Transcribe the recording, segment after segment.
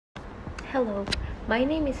Hello, my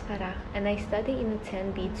name is Farah and I study in a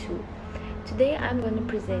 10B2. Today I'm going to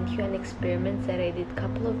present you an experiment that I did a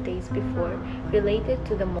couple of days before related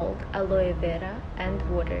to the mold, aloe vera and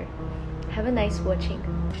water. Have a nice watching.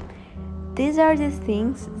 These are the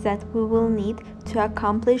things that we will need to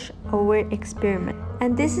accomplish our experiment.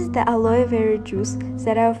 And this is the aloe vera juice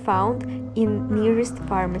that I found in nearest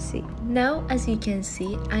pharmacy. Now, as you can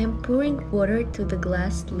see, I am pouring water to the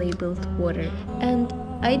glass labeled water, and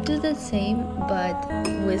I do the same but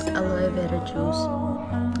with aloe vera juice.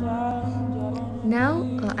 Now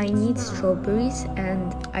I need strawberries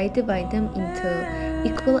and I divide them into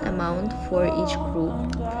equal amount for each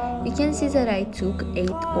group. You can see that I took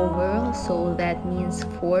 8 overall, so that means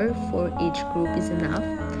 4 for each group is enough.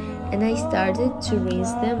 And I started to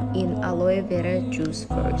rinse them in aloe vera juice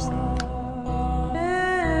first.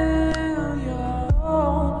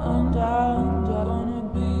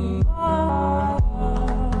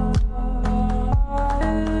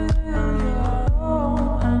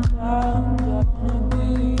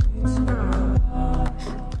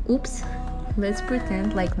 Oops, let's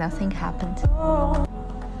pretend like nothing happened.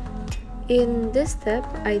 In this step,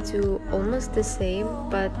 I do almost the same,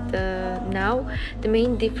 but now the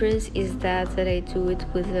main difference is that I do it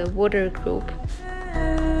with a water group.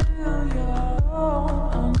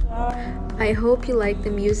 I hope you like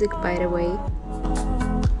the music, by the way.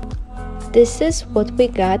 This is what we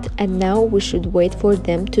got, and now we should wait for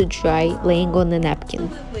them to dry laying on a napkin.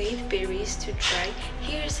 While we wait berries to dry,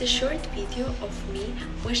 here is a short video of me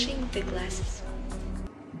washing the glasses.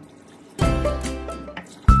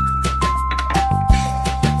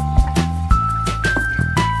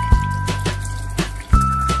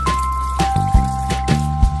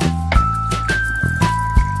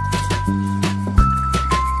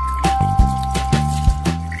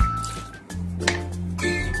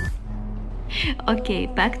 Okay,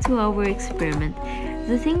 back to our experiment.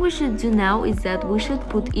 The thing we should do now is that we should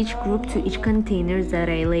put each group to each container that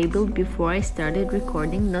I labeled before I started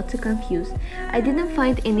recording, not to confuse. I didn't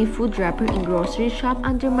find any food wrapper in grocery shop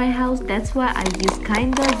under my house, that's why I used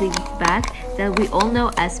kinda the bag that we all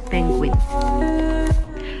know as penguin.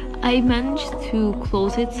 I managed to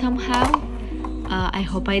close it somehow. I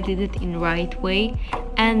hope I did it in right way,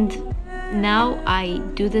 and now I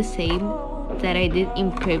do the same that I did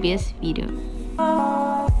in previous video.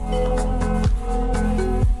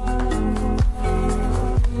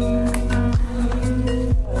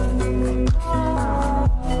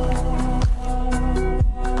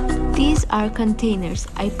 These are containers.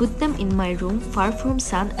 I put them in my room, far from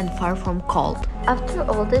sun and far from cold. After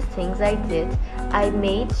all the things I did, I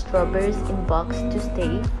made strawberries in box to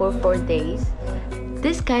stay for 4 days.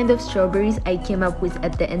 This kind of strawberries I came up with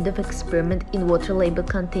at the end of experiment in water label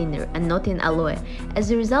container and not in aloe. As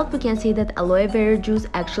a result, we can see that aloe vera juice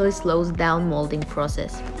actually slows down molding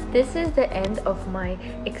process. This is the end of my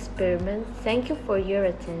experiment. Thank you for your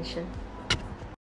attention.